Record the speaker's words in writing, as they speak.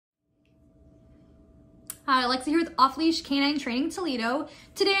Hi, Alexa here with Off Leash K9 Training, Toledo.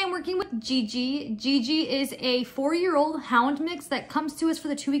 Today I'm working with Gigi. Gigi is a 4-year-old Hound mix that comes to us for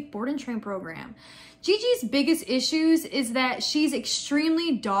the 2-week board and train program. Gigi's biggest issues is that she's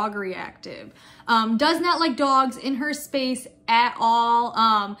extremely dog reactive. Does not like dogs in her space at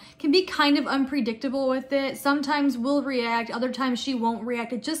all. Can be kind of unpredictable with it. Sometimes will react, other times she won't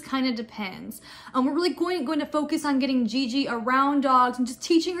react. It just kind of depends. We're really going to focus on getting Gigi around dogs and just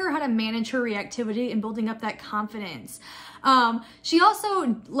teaching her how to manage her reactivity and building up that confidence. She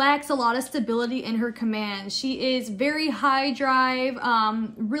also lacks a lot of stability in her command. She is very high drive,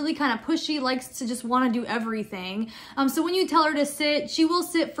 really kind of pushy, likes to just want to do everything. So when you tell her to sit, she will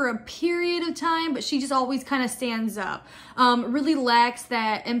sit for a period of time, but she just always kind of stands up. Really lacks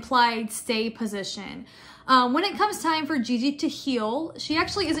that implied stay position. When it comes time for Gigi to heel, she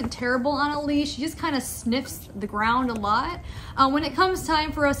actually isn't terrible on a leash. She just kind of sniffs the ground a lot. When it comes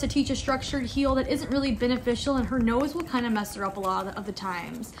time for us to teach a structured heel, that isn't really beneficial, and her nose will kind of mess her up a lot of the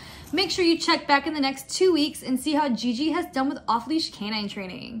times. Make sure you check back in the next 2 weeks and see how Gigi has done with Off Leash K9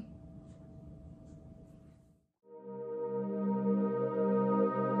 training.